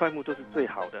的那个块木都是最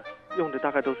好的，用的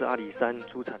大概都是阿里山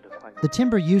出产的块木。 The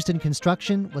timber used in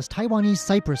construction was Taiwanese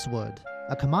cypress wood,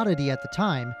 a commodity at the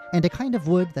time, and a kind of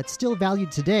wood that's still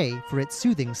valued today for its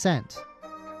soothing scent.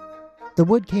 The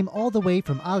wood came all the way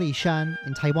from Alishan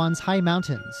in Taiwan's high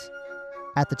mountains.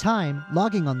 At the time,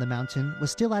 logging on the mountain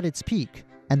was still at its peak,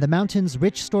 and the mountain's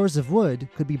rich stores of wood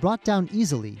could be brought down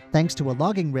easily thanks to a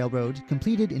logging railroad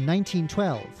completed in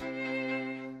 1912.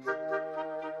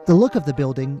 The look of the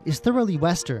building is thoroughly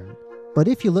Western, but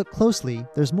if you look closely,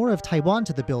 there's more of Taiwan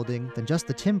to the building than just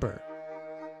the timber.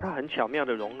 它很巧妙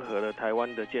地融合了台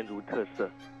湾的建筑特色，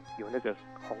有那个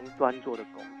红砖做的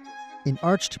拱。 An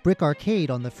arched brick arcade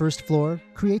on the first floor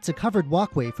creates a covered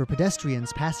walkway for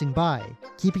pedestrians passing by,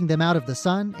 keeping them out of the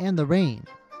sun and the rain.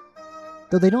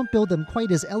 Though they don't build them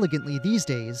quite as elegantly these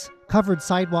days, covered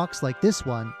sidewalks like this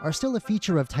one are still a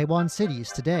feature of Taiwan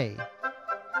cities today.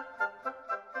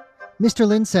 Mr.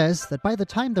 Lin says that by the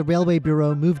time the Railway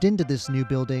Bureau moved into this new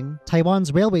building,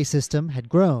 Taiwan's railway system had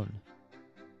grown.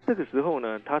 这个时候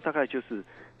呢，它大概就是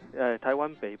台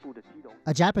湾北部的基隆。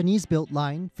 A Japanese-built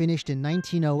line, finished in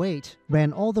 1908,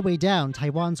 ran all the way down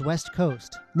Taiwan's west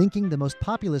coast, linking the most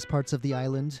populous parts of the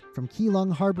island from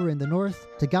Keelung Harbor in the north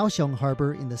to Kaohsiung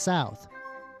Harbor in the south.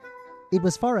 It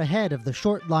was far ahead of the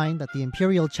short line that the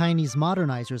Imperial Chinese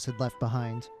modernizers had left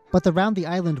behind, but the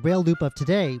round-the-island rail loop of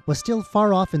today was still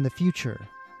far off in the future.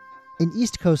 An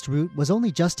East Coast route was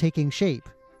only just taking shape,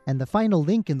 and the final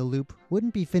link in the loop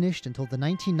wouldn't be finished until the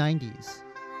 1990s.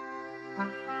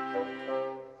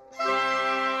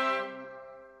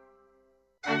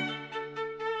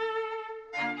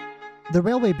 The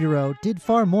Railway Bureau did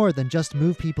far more than just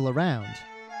move people around.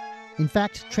 In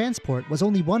fact, transport was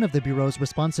only one of the Bureau's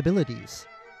responsibilities.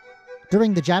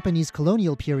 During the Japanese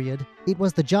colonial period, it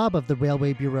was the job of the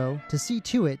Railway Bureau to see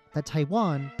to it that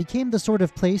Taiwan became the sort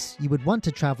of place you would want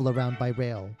to travel around by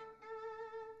rail.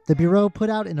 The Bureau put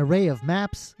out an array of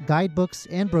maps, guidebooks,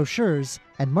 and brochures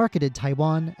and marketed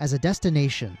Taiwan as a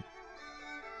destination.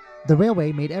 The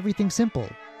railway made everything simple.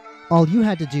 All you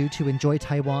had to do to enjoy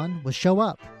Taiwan was show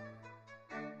up.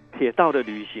 铁道的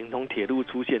旅行从铁路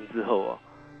出现之后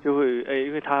就会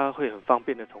因为它会很方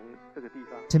便的从这个地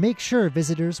方。To make sure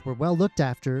visitors were well looked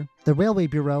after, the Railway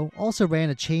Bureau also ran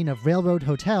a chain of railroad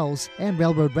hotels and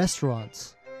railroad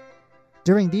restaurants.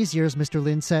 During these years, Mr.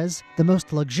 Lin says, the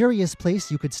most luxurious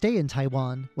place you could stay in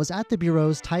Taiwan was at the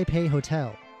Bureau's Taipei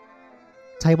Hotel.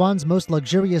 Taiwan's most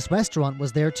luxurious restaurant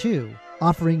was there too,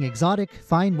 offering exotic,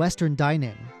 fine Western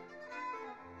dining.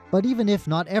 But even if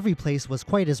not every place was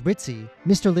quite as ritzy,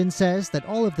 Mr. Lin says that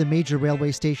all of the major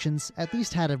railway stations at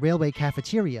least had a railway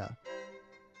cafeteria.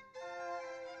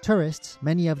 Tourists,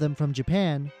 many of them from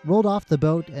Japan, rolled off the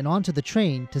boat and onto the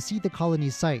train to see the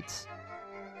colony's sights.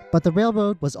 But the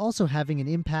railroad was also having an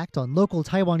impact on local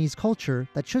Taiwanese culture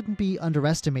that shouldn't be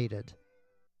underestimated.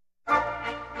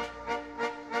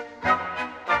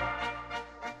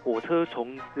 火车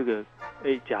从这个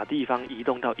甲地方移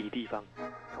动到乙地方，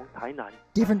从台南。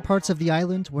Different parts of the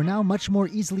island were now much more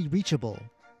easily reachable.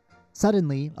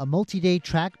 Suddenly, a multi-day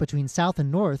track between south and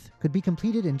north could be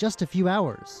completed in just a few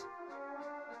hours.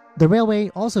 The railway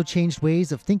also changed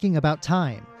ways of thinking about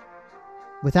time.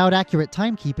 Without accurate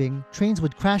timekeeping, trains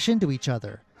would crash into each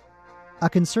other. A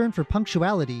concern for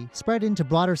punctuality spread into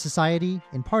broader society,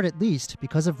 in part at least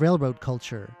because of railroad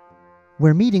culture.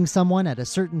 Where meeting someone at a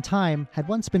certain time had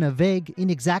once been a vague,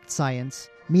 inexact science,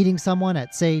 meeting someone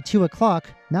at, say, 2 o'clock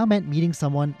now meant meeting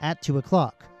someone at 2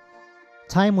 o'clock.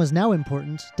 Time was now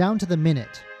important down to the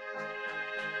minute.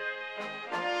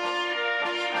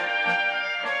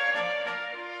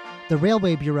 The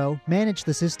Railway Bureau managed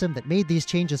the system that made these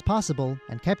changes possible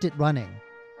and kept it running.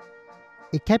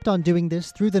 It kept on doing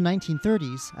this through the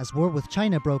 1930s as war with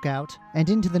China broke out, and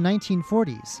into the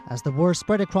 1940s as the war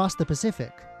spread across the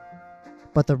Pacific.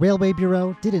 But the Railway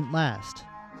Bureau didn't last.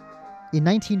 In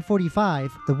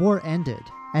 1945, the war ended,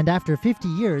 and after 50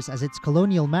 years as its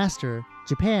colonial master,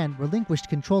 Japan relinquished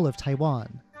control of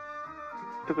Taiwan.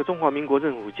 这个中华民国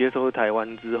政府接收台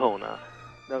湾之后呢，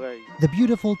 The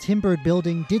beautiful timbered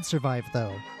building did survive,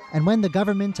 though, and when the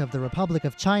government of the Republic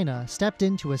of China stepped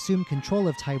in to assume control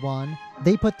of Taiwan,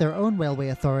 they put their own railway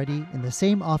authority in the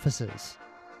same offices.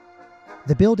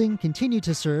 The building continued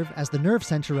to serve as the nerve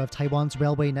center of Taiwan's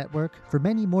railway network for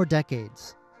many more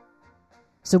decades.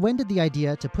 So when did the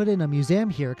idea to put in a museum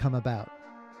here come about?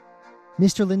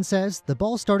 Mr. Lin says the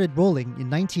ball started rolling in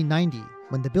 1990,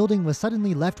 when the building was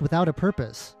suddenly left without a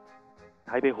purpose.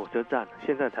 台北火车站，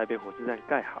现在台北火车站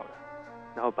盖好了，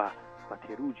然后把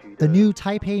铁路局的 The new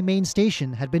Taipei main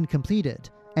station had been completed,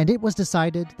 and it was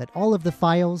decided that all of the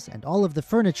files and all of the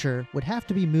furniture would have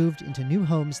to be moved into new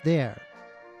homes there.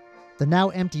 The now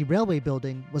empty railway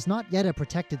building was not yet a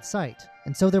protected site,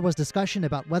 and so there was discussion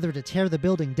about whether to tear the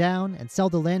building down and sell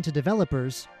the land to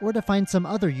developers or to find some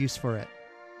other use for it.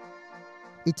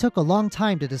 It took a long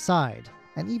time to decide,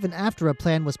 and even after a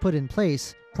plan was put in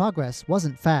place, progress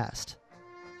wasn't fast.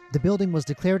 The building was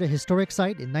declared a historic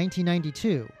site in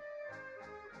 1992.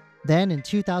 Then, in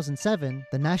 2007,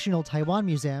 the National Taiwan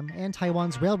Museum and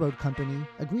Taiwan's Railroad Company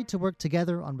agreed to work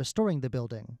together on restoring the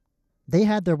building. They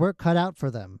had their work cut out for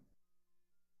them.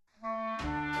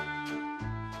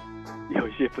 有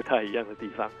一些不太一样的地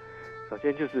方，首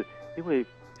先就是因为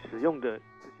使用的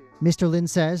Mr. Lin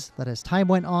says that as time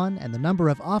went on and the number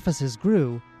of offices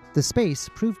grew, the space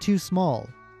proved too small.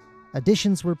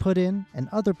 Additions were put in, and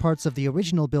other parts of the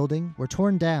original building were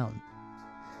torn down.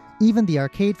 Even the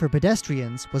arcade for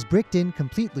pedestrians was bricked in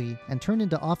completely and turned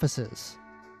into offices.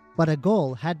 But a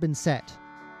goal had been set,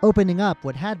 opening up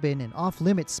what had been an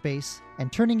off-limits space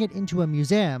and turning it into a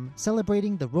museum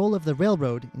celebrating the role of the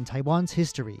railroad in Taiwan's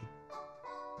history.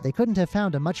 They couldn't have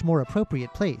found a much more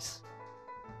appropriate place.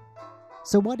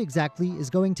 So what exactly is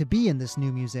going to be in this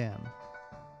new museum?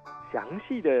 详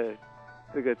细的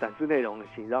这个展示内容，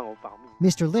请让我保密。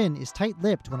 Mr. Lin is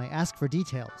tight-lipped when I ask for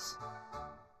details.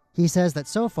 He says that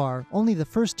so far, only the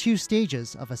first 2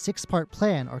 stages of a 6-part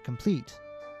plan are complete.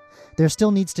 There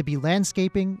still needs to be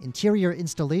landscaping, interior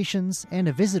installations, and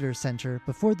a visitor center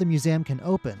before the museum can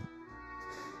open.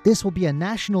 This will be a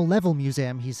national-level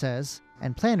museum, he says,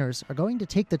 and planners are going to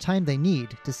take the time they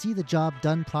need to see the job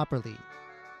done properly.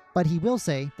 But he will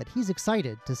say that he's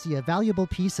excited to see a valuable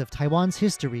piece of Taiwan's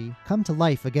history come to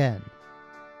life again.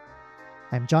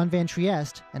 I'm John Van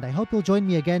Trieste, and I hope you'll join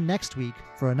me again next week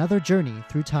for another journey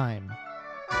through time.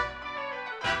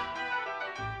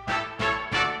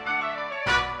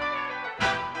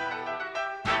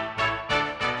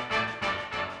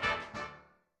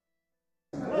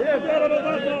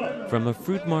 From a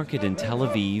fruit market in Tel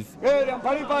Aviv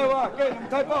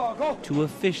to a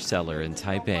fish seller in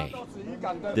Taipei,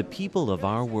 the people of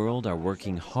our world are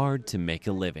working hard to make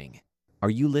a living. Are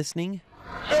you listening?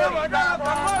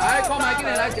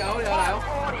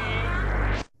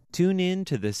 Tune in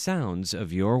to the sounds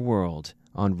of your world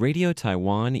on Radio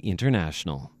Taiwan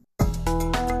International.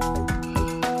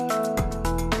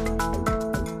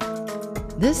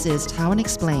 This is Taiwan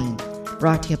Explained,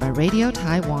 brought to you by Radio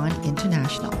Taiwan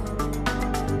International.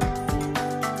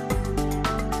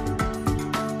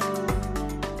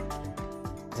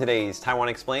 Today's Taiwan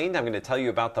Explained, I'm going to tell you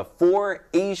about the 4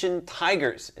 Asian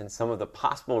tigers and some of the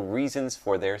possible reasons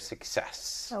for their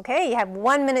success. Okay, you have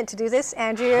 1 minute to do this,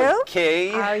 Andrew.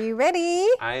 Okay. Are you ready?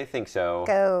 I think so.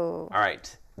 Go. All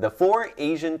right. The 4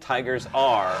 Asian tigers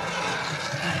are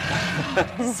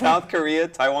South Korea,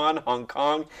 Taiwan, Hong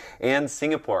Kong, and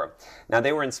Singapore. Now,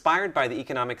 they were inspired by the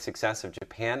economic success of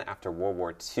Japan after World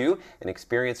War II and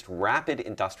experienced rapid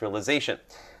industrialization.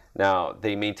 Now,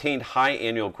 they maintained high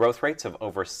annual growth rates of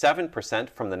over 7%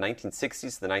 from the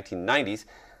 1960s to the 1990s.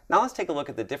 Now, let's take a look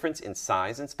at the difference in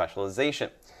size and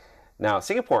specialization. Now,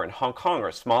 Singapore and Hong Kong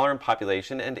are smaller in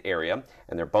population and area,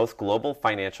 and they're both global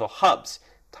financial hubs.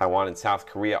 Taiwan and South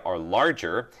Korea are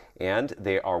larger, and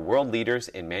they are world leaders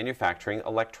in manufacturing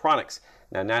electronics.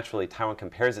 Now, naturally, Taiwan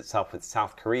compares itself with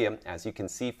South Korea, as you can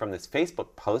see from this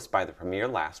Facebook post by the premier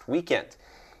last weekend.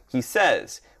 He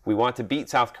says, "We want to beat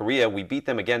South Korea. We beat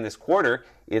them again this quarter.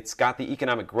 It's got the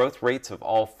economic growth rates of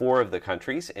all 4 of the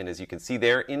countries. And as you can see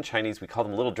there, in Chinese, we call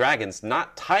them little dragons,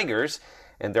 not tigers.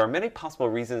 And there are many possible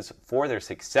reasons for their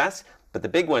success, but the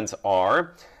big ones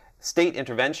are state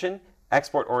intervention,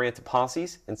 export-oriented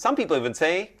policies, and some people even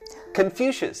say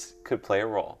Confucius could play a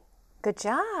role." Good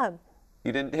job.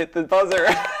 You didn't hit the buzzer.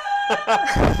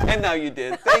 And now you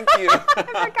did. Thank you. I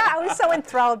forgot. I was so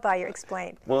enthralled by your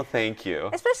explain. Well, thank you.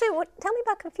 Especially, tell me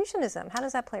about Confucianism. How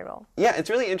does that play a role? Yeah, it's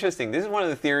really interesting. This is one of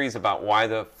the theories about why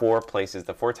the 4 places,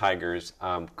 the 4 tigers,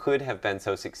 could have been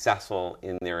so successful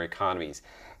in their economies.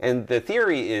 And the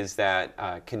theory is that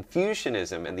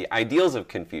Confucianism and the ideals of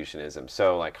Confucianism,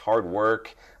 so like hard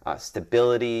work,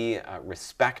 stability,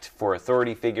 respect for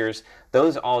authority figures,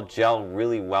 those all gel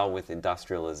really well with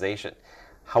industrialization.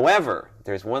 However,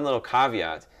 there's one little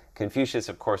caveat. Confucius,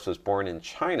 of course, was born in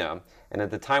China, and at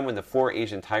the time when the 4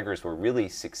 Asian tigers were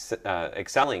really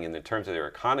excelling in the terms of their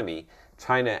economy,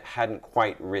 China hadn't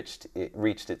quite reached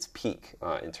its peak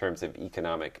in terms of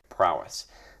economic prowess.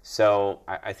 So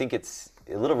I think it's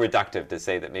a little reductive to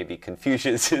say that maybe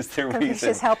Confucius is the reason.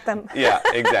 Confucius helped them. Yeah,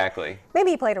 exactly.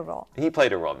 Maybe he played a role. He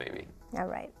played a role, maybe. All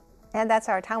right. And that's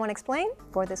our Taiwan Explained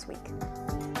for this week.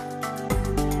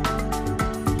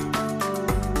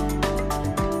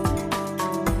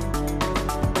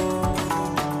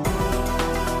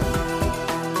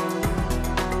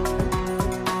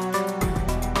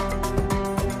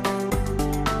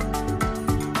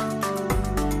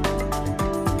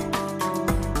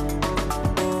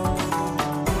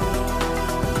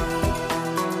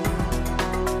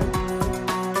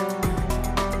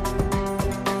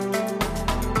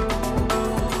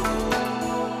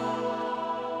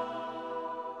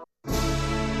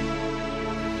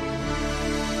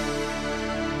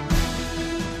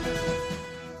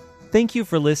 Thank you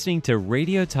for listening to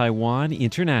Radio Taiwan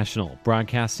International,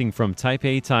 broadcasting from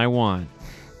Taipei, Taiwan.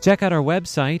 Check out our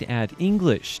website at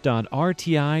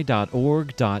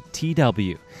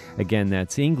english.rti.org.tw. Again,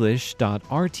 that's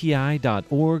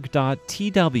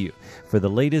english.rti.org.tw for the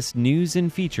latest news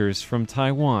and features from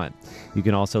Taiwan. You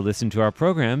can also listen to our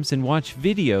programs and watch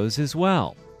videos as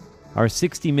well. Our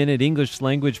 60-minute English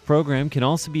language program can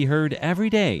also be heard every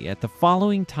day at the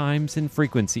following times and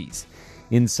frequencies.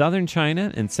 In southern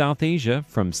China and South Asia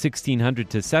from 1600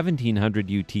 to 1700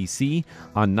 UTC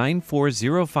on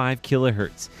 9405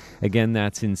 kHz. Again,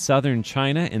 that's in southern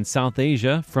China and South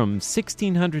Asia from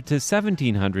 1600 to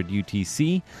 1700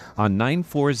 UTC on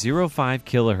 9405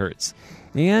 kHz.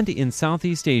 And in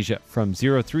Southeast Asia from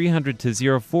 0300 to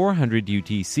 0400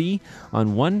 UTC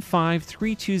on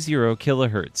 15320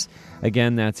 kHz.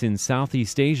 Again, that's in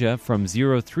Southeast Asia from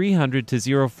 0300 to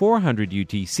 0400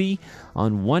 UTC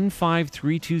on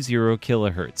 15320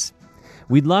 kHz.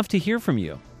 We'd love to hear from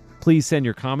you. Please send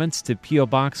your comments to P.O.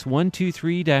 Box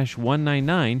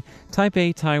 123-199,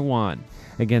 Taipei, Taiwan.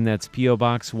 Again, that's P.O.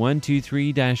 Box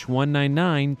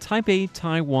 123-199, Taipei,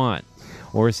 Taiwan.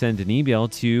 Or send an email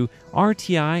to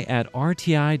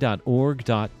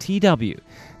rti@rti.org.tw.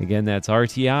 Again, that's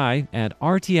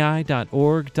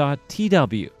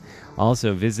rti@rti.org.tw.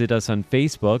 Also, visit us on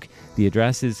Facebook. The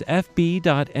address is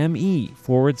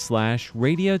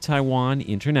fb.me/Radio Taiwan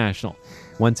International.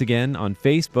 Once again, on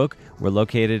Facebook, we're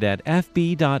located at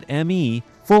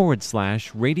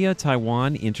fb.me/Radio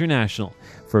Taiwan International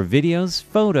for videos,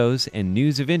 photos, and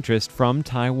news of interest from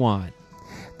Taiwan.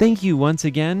 Thank you once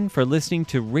again for listening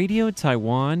to Radio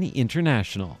Taiwan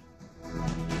International.